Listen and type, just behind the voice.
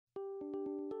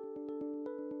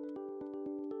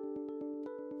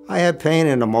I had pain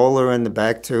in a molar in the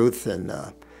back tooth, and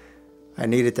I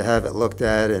needed to have it looked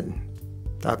at, and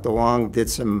Dr. Wong did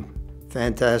some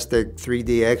fantastic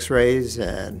 3D x-rays,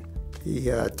 and he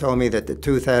told me that the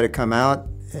tooth had to come out,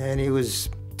 and he was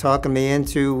talking me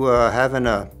into having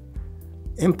a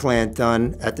implant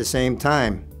done at the same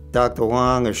time. Dr.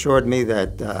 Wong assured me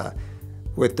that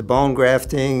with the bone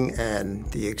grafting and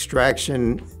the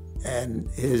extraction, and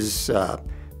his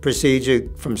procedure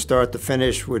from start to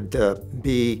finish would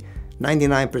be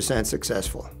 99%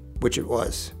 successful, which it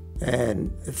was.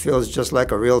 And it feels just like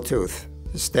a real tooth.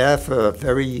 The staff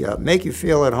make you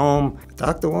feel at home.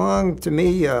 Dr. Wong, to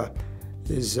me,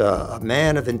 is a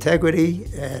man of integrity,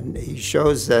 and he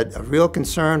shows that a real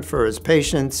concern for his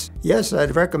patients. Yes,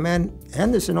 I'd recommend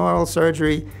Henderson oral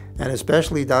surgery, and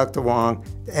especially Dr. Wong,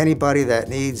 to anybody that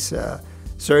needs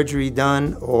surgery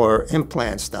done or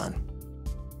implants done.